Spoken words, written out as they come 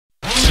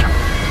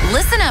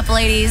Listen up,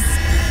 ladies.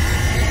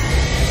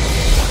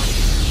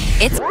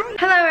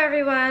 Hello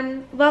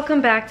everyone,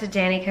 welcome back to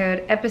Danny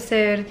Code,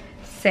 episode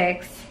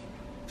 6,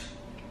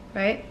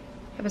 right?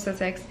 Episode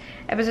 6.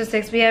 Episode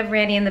 6, we have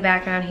Randy in the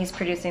background, he's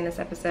producing this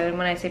episode, and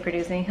when I say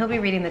producing, he'll be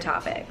reading the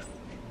topics.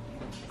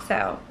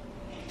 So,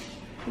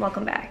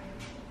 welcome back,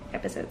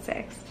 episode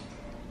 6.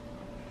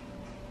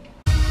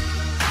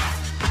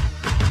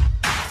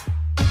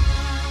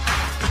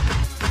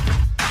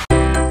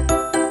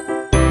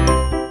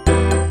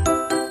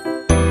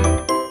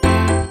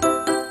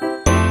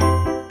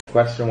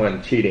 Question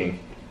 1, cheating.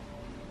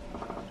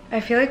 I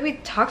feel like we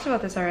talked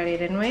about this already,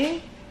 didn't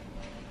we?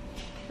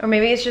 Or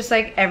maybe it's just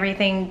like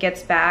everything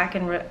gets back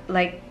and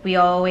like we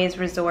always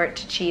resort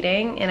to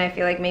cheating, and I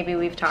feel like maybe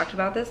we've talked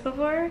about this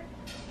before.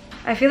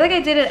 I feel like I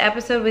did an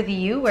episode with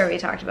you where we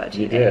talked about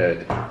cheating. You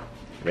did.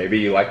 Maybe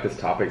you like this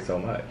topic so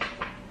much.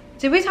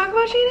 Did we talk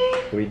about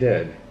cheating? We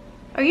did.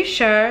 Are you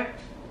sure?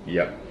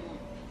 Yep.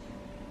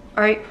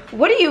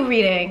 What are you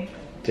reading?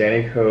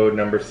 Danny Code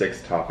number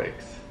 6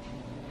 topics.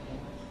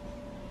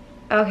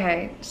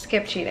 Okay,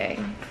 skip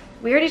cheating.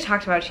 We already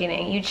talked about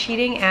cheating. You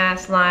cheating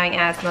ass, lying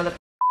ass motherfuckers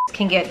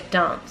can get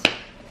dumped.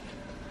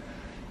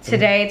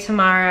 Today,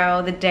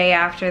 tomorrow, the day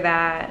after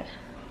that.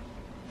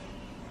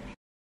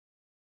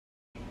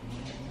 I'm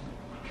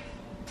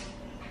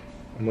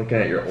looking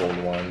at your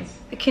old ones.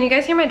 Can you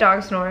guys hear my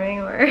dog snoring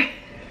or?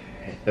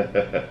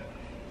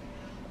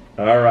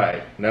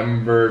 Alright,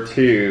 number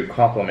 2,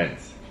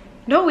 compliments.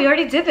 No, we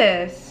already did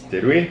this.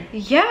 Did we?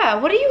 Yeah,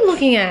 what are you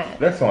looking at?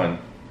 This one.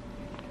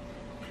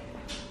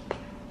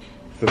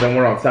 So then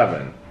we're on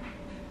 7.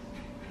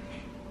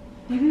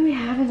 Maybe we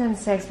haven't done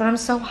 6, but I'm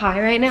so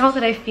high right now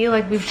that I feel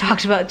like we've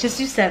talked about, just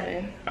do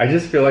 7. I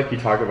just feel like you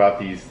talk about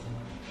these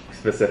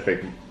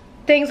specific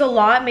things a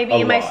lot, maybe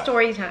in my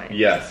story time.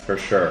 Yes, for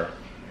sure.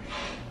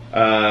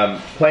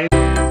 Playing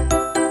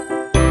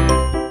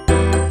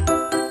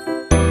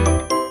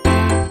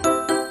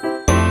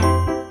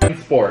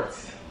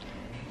sports.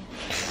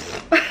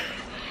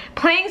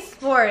 Playing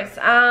sports,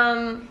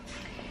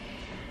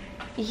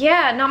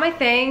 yeah, not my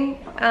thing.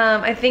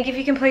 I think if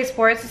you can play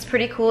sports, it's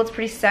pretty cool, it's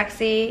pretty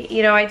sexy.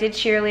 You know, I did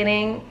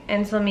cheerleading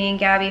until me and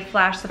Gabby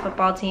flashed the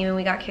football team and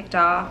we got kicked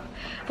off.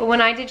 But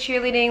when I did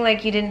cheerleading,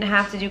 like, you didn't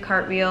have to do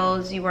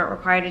cartwheels, you weren't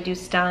required to do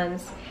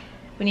stunts.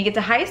 When you get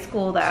to high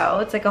school though,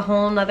 it's like a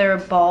whole nother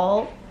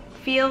ball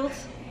field.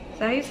 Is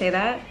that how you say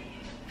that?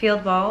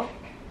 Field ball?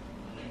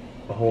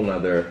 A whole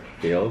nother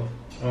field?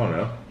 I don't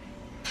know.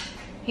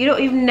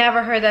 You've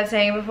never heard that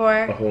saying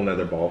before? A whole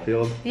nother ball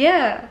field?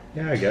 Yeah.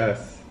 Yeah, I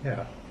guess.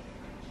 Yeah.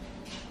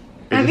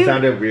 It just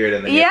sounded weird,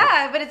 and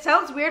then but it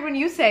sounds weird when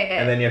you say it.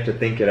 And then you have to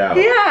think it out.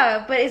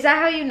 Yeah, but is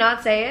that how you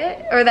not say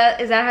it? Or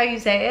is that how you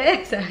say it?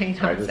 Is that how you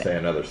not I just say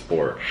another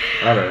sport.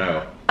 I don't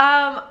know.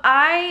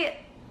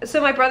 So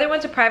my brother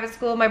went to private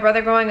school. My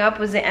brother growing up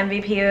was the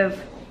MVP of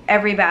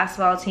every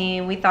basketball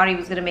team. We thought he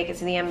was gonna make it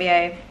to the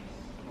NBA.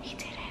 He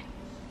didn't.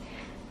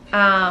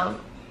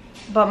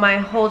 But my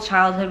whole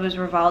childhood was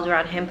revolved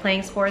around him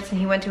playing sports, and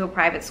he went to a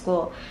private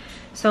school.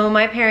 So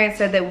my parents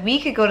said that we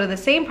could go to the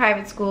same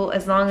private school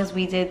as long as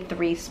we did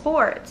 3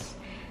 sports.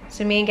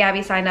 So me and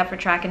Gabby signed up for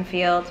track and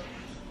field.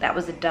 That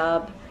was a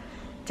dub.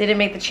 Didn't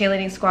make the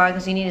cheerleading squad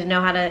because you need to know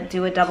how to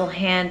do a double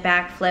hand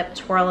backflip,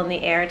 twirl in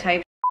the air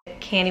type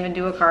shit. Can't even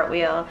do a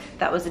cartwheel.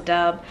 That was a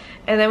dub.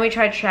 And then we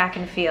tried track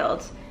and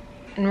field.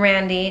 And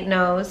Randy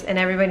knows, and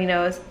everybody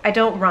knows, I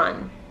don't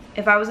run.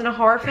 If I was in a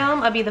horror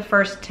film, I'd be the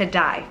first to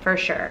die, for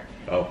sure.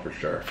 Oh, for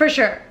sure. For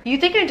sure. You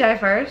think I'd die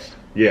first?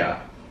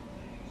 Yeah.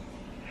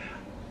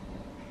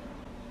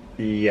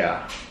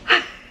 Yeah.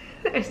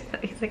 There's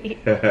nothing.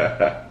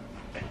 I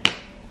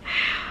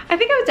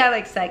think I would die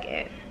like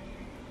second.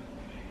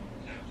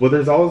 Well,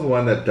 there's always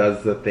one that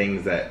does the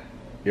things that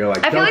you're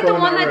like. I feel like the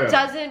one that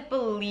doesn't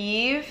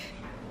believe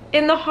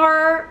in the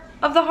horror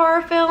of the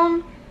horror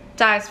film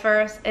dies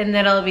first, and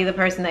then it'll be the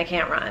person that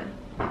can't run.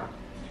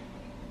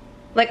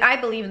 Like, I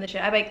believe in the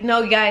shit. I'm like,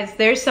 no, guys,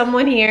 there's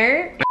someone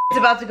here. It's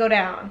about to go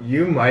down.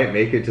 You might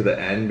make it to the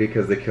end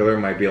because the killer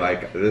might be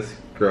like, this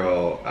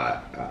girl,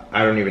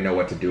 I don't even know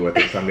what to do with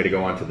her, so I'm gonna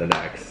go on to the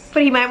next.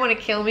 But he might want to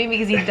kill me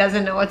because he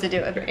doesn't know what to do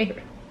with me.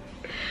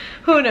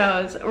 Who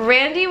knows?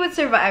 Randy would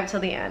survive till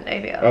the end,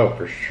 I feel. Oh,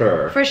 for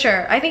sure. For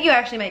sure. I think you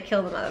actually might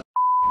kill the mother.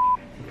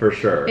 For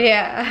sure.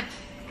 Yeah.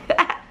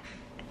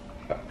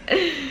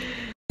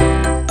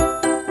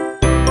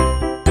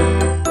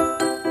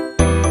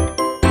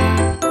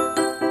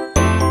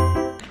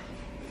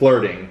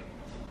 Flirting.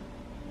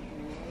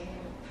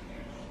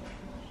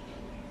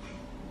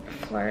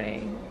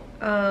 Flirting.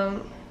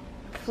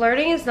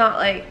 Flirting is not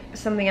like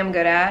something I'm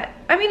good at.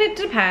 I mean, it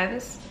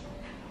depends.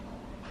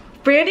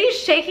 Brandy's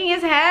shaking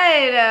his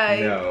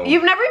head. No.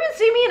 You've never even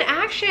seen me in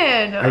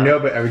action. I know,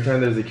 but every time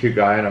there's a cute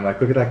guy and I'm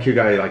like, look at that cute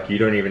guy, like you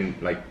don't even,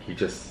 like you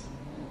just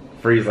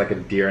freeze like a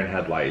deer in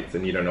headlights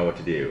and you don't know what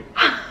to do.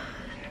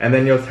 And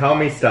then you'll tell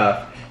me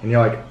stuff and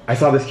you're like, I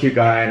saw this cute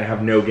guy and I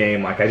have no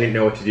game, like I didn't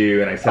know what to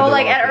do and I said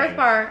like at Earth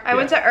Bar. I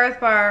went to Earth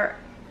Bar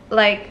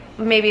like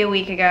maybe a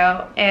week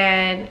ago,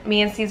 and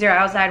me and Caesar are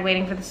outside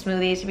waiting for the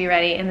smoothies to be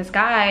ready, and this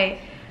guy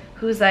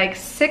who's like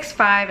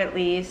 6'5" at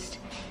least,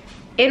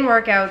 in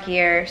workout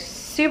gear,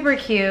 super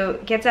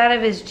cute, gets out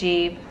of his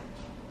Jeep,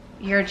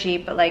 your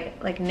Jeep, but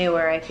like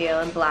newer, I feel,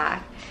 in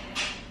black.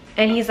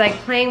 And he's like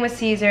playing with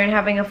Caesar and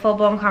having a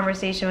full-blown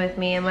conversation with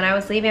me. And when I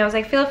was leaving, I was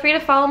like, feel free to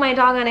follow my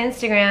dog on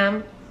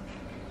Instagram.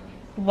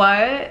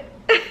 What?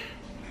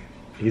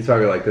 He's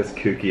probably like this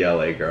kooky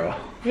LA girl.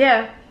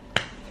 Yeah.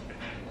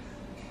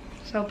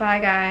 So bye,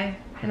 guy.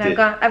 And I've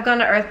gone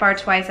to Earth Bar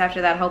twice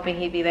after that, hoping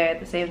he'd be there at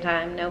the same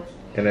time. Nope.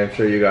 And I'm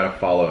sure you got a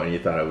follow and you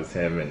thought it was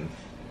him, and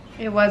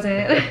it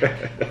wasn't.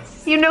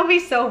 You know me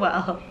so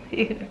well.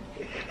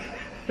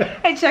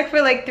 I checked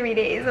for like 3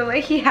 days. I'm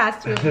like, he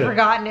has to have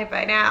forgotten it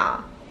by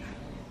now.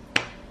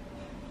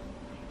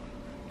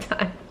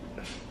 Done.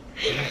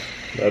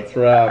 That's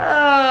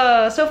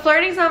right. Oh, so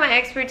flirting's not my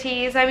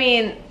expertise. I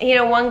mean, you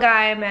know, one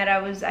guy I met,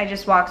 I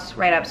just walked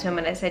right up to him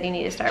and I said, you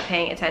need to start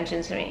paying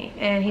attention to me.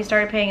 And he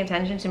started paying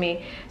attention to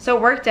me. So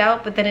it worked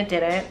out, but then it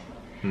didn't.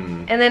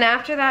 And then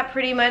after that,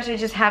 pretty much, I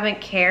just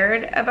haven't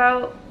cared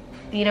about,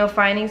 you know,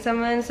 finding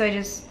someone. So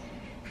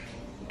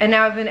and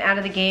now I've been out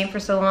of the game for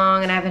so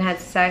long and I haven't had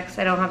sex.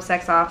 I don't have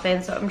sex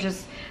often. So I'm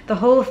just, the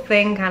whole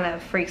thing kind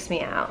of freaks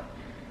me out.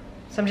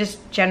 So I'm just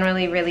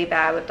generally really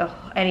bad with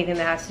anything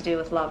that has to do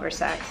with love or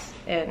sex.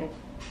 And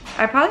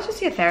I probably should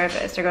see a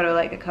therapist or go to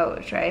like a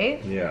coach,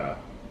 right? Yeah.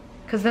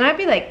 Because then I'd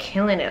be like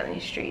killing it on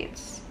these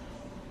streets.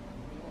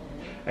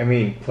 I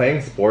mean,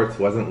 playing sports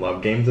wasn't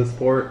Love Games a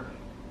sport?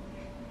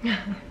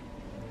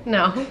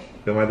 No.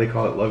 Then why'd they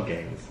call it Love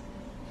Games?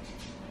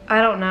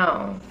 I don't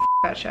know.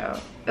 That show.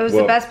 It was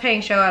the best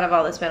paying show out of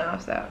all the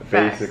spinoffs though.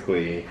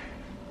 Basically,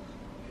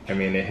 I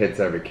mean, it hits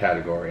every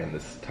category in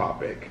this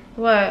topic.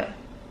 What?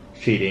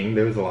 Cheating.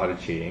 There was a lot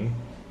of cheating.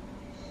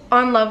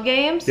 On Love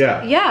Games?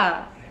 Yeah.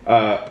 Yeah.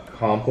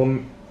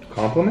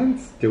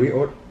 Compliments? Did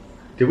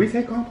we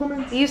say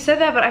compliments? You said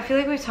that, but I feel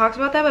like we've talked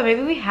about that, but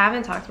maybe we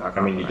haven't talked about compliments.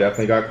 I mean, you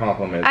definitely got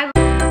compliments. I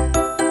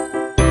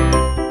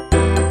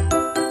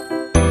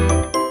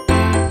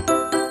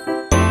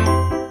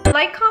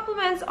like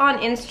compliments on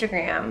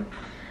Instagram.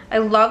 I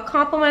love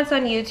compliments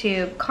on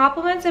YouTube.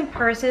 Compliments in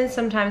person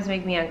sometimes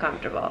make me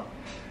uncomfortable.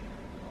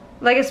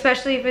 Like,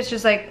 especially if it's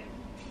just like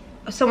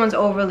someone's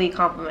overly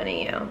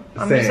complimenting you.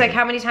 I'm just like,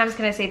 how many times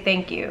can I say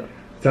thank you?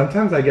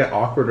 Sometimes I get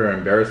awkward or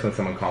embarrassed when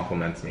someone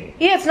compliments me.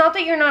 Yeah, it's not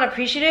that you're not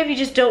appreciative, you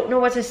just don't know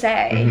what to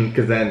say.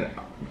 Because then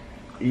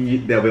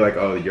they'll be like,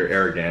 oh, you're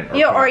arrogant. Or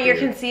yeah, or you're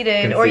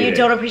conceited, or you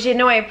don't appreciate it.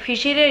 No, I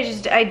appreciate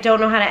it, I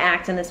don't know how to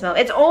act in this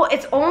moment.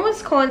 It's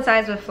almost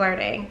coincides with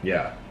flirting.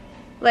 Yeah.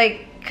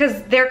 Like,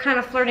 because they're kind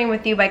of flirting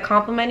with you by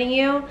complimenting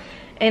you,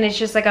 and it's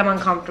just like I'm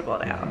uncomfortable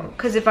now.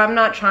 Because if I'm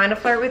not trying to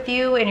flirt with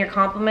you and you're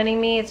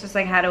complimenting me, it's just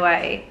like, how do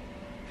I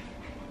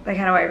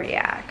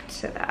react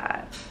to that?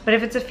 But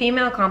if it's a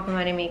female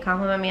complimenting me,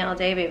 compliment me all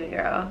day, baby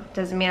girl.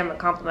 Doesn't mean I'm gonna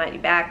compliment you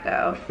back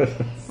though.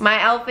 My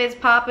outfit's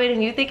popping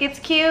and you think it's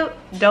cute,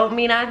 don't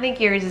mean I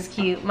think yours is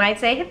cute. Might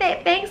say,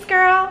 hey, thanks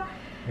girl.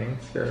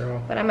 Thanks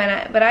girl.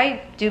 But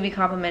I do be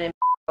complimenting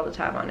all the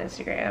time on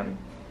Instagram.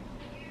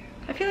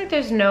 I feel like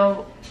there's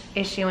no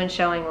issue in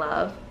showing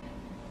love.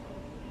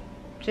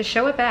 Just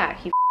show it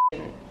back, you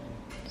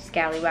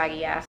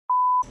scallywaggy ass.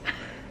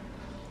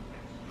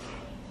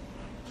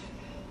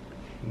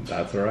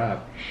 That's a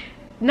wrap.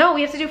 No,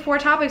 we have to do 4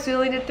 topics. We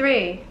only did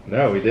 3.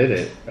 No, we did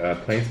it.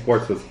 Playing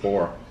sports was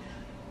 4.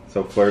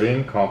 So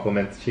flirting,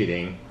 compliments,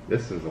 cheating.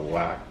 This is a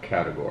whack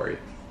category.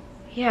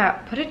 Yeah,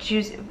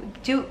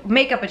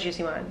 make up a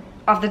juicy one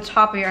off the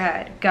top of your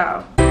head.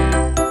 Go.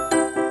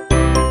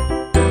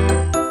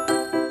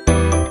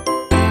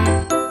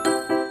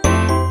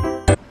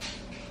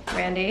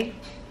 Randy.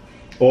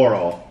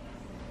 Oral.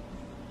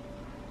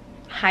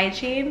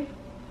 Hygiene.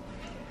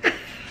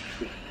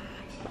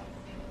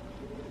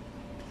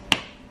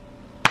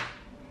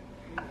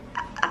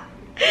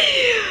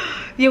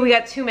 Yeah, we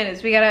got 2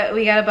 minutes. We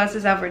gotta bust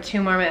this out for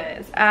 2 more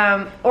minutes.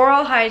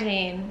 Oral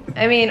hygiene.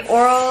 I mean,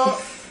 oral.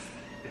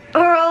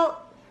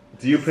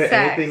 Do you put sex.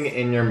 anything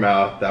in your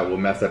mouth that will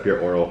mess up your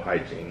oral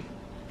hygiene?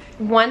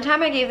 One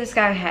time I gave this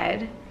guy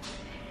head,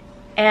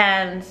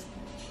 and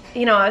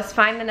you know, I was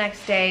fine the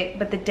next day,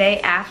 but the day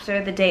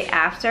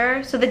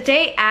after, so the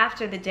day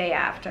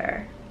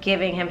after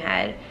giving him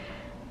head,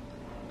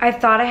 I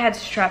thought I had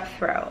strep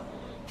throat.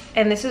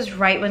 And this is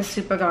right when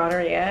super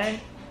gonorrhea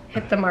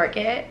hit the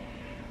market.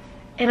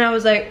 And I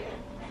was like,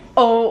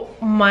 oh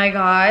my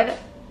God,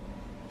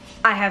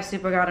 I have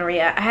super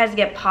gonorrhea. I had to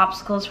get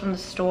popsicles from the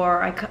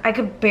store. I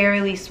could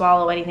barely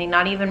swallow anything,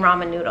 not even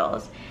ramen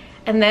noodles.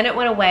 And then it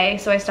went away,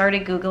 so I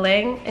started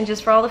Googling, and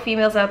just for all the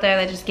females out there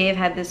that just gave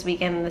head this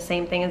weekend and the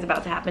same thing is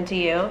about to happen to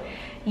you,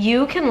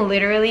 you can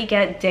literally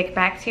get dick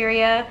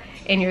bacteria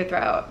in your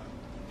throat.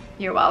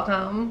 You're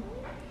welcome.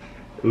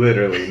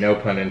 Literally, no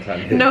pun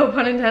intended. No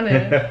pun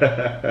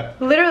intended.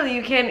 Literally,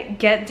 you can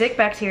get dick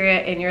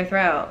bacteria in your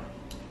throat,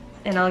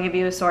 and I'll give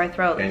you a sore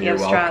throat if you have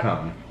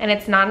strep. And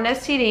it's not an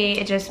STD,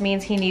 it just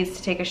means he needs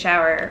to take a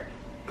shower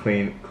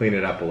clean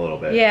it up a little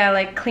bit. Yeah,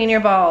 like clean your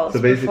balls.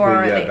 So basically,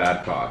 before yeah,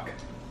 bad cock.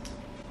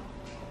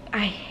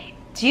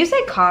 Do you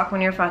say cock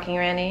when you're fucking,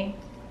 Randy?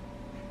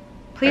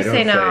 Please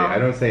say no. I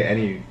don't say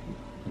any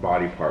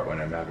body part when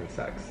I'm having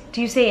sex.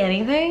 Do you say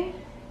anything?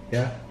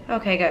 Yeah.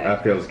 Okay, good.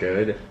 That feels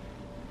good.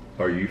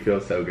 Or you feel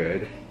so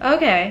good.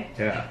 Okay.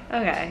 Yeah.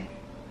 Okay.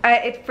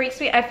 It freaks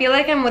me. I feel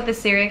like I'm with the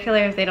serial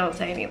killer if they don't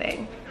say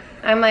anything.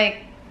 I'm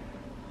like,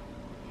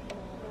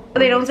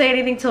 they don't say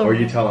anything till. Or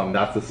you tell them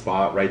that's the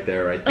spot right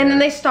there, right there. And then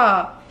they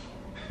stop.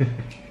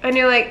 And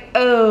you're like,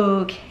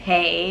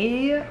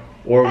 okay.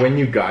 Or when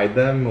you guide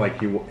them,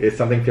 like if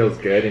something feels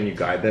good and you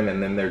guide them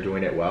and then they're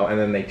doing it well and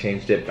then they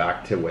changed it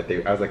back to what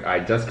I was like, I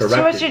just corrected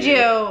so what should you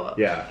do?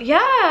 Yeah.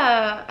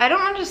 Yeah. I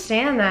don't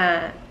understand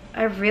that.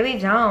 I really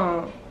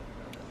don't.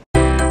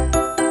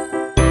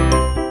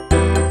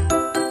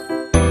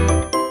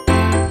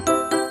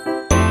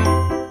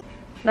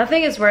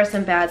 Nothing is worse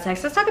than bad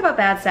sex. Let's talk about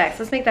bad sex.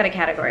 Let's make that a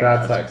category.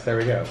 Bad sex, there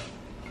we go.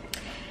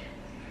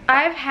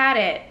 I've had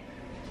it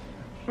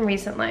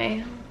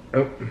recently.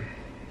 Oh.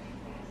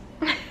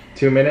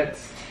 2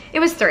 minutes? It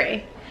was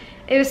 3.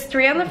 It was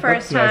 3 on the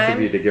first That's nice time.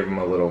 of you to give him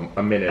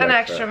a minute. An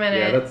extra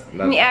minute. Yeah,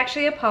 that's He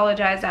actually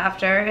apologized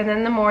after, and then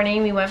in the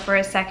morning we went for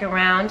a second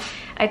round.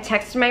 I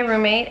texted my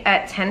roommate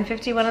at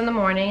 10:51 in the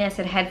morning. I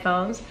said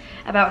headphones.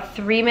 About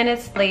 3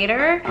 minutes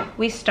later,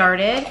 we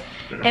started,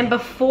 and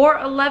before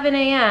 11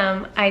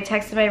 a.m., I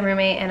texted my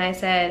roommate and I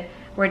said,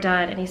 we're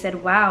done. And he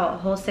said, wow, a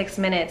whole 6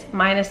 minutes,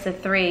 minus the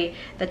 3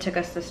 that took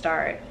us to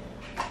start.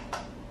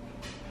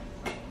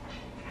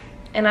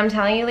 And I'm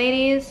telling you,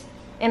 ladies,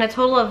 in a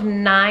total of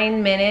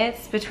 9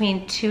 minutes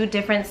between 2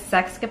 different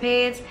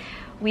sexcapades,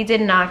 we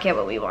did not get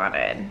what we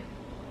wanted.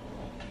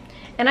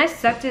 And I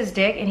sucked his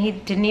dick and he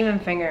didn't even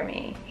finger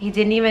me. He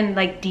didn't even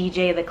like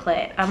DJ the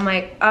clit. I'm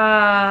like,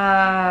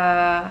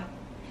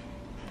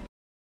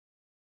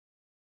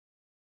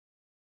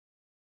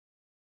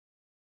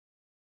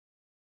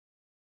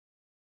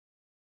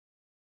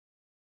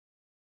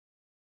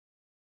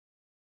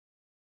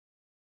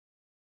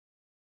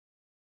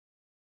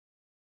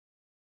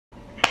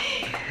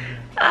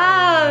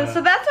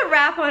 so that's a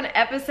wrap on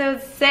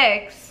episode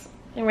 6.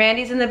 And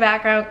Randy's in the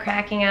background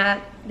cracking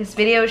up. This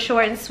video is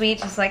short and sweet,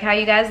 just like how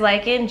you guys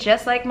like it, and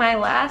just like my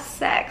last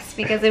sex.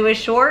 Because it was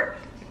short,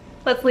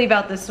 let's leave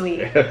out the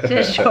sweet.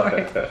 Just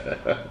short.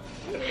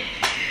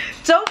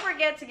 Don't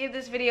forget to give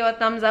this video a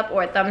thumbs up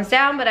or a thumbs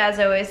down, but as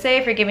I always say,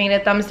 if you're giving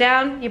it a thumbs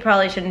down, you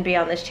probably shouldn't be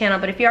on this channel.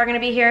 But if you are gonna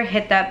be here,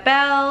 hit that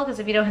bell, because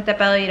if you don't hit that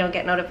bell, you don't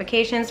get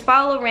notifications.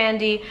 Follow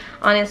Randy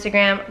on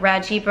Instagram,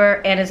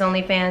 RadJeeper, and his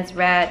OnlyFans,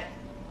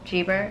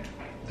 RadJeeper.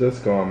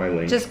 Just go on my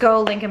link. Just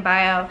go, link in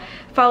bio.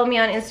 Follow me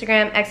on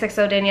Instagram,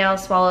 XXO Danielle,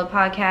 Swallow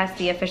Podcast,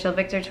 the official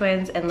Victor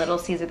twins, and Little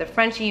Caesar the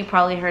Frenchie. You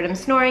probably heard him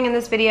snoring in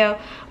this video.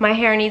 My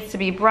hair needs to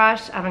be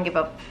brushed. I don't give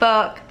a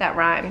fuck. That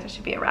rhymes. I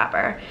should be a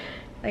rapper.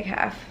 Like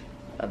half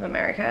of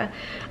America.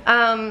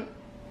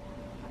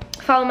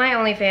 Follow my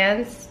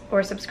OnlyFans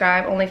or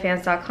subscribe,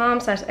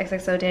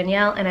 onlyfans.com/XXO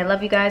Danielle. And I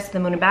love you guys to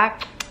the moon and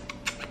back.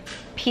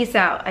 Peace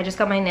out. I just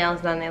got my nails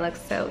done. They look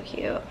so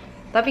cute.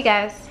 Love you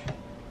guys.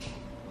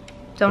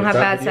 Don't have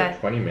bad sex.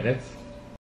 20 minutes?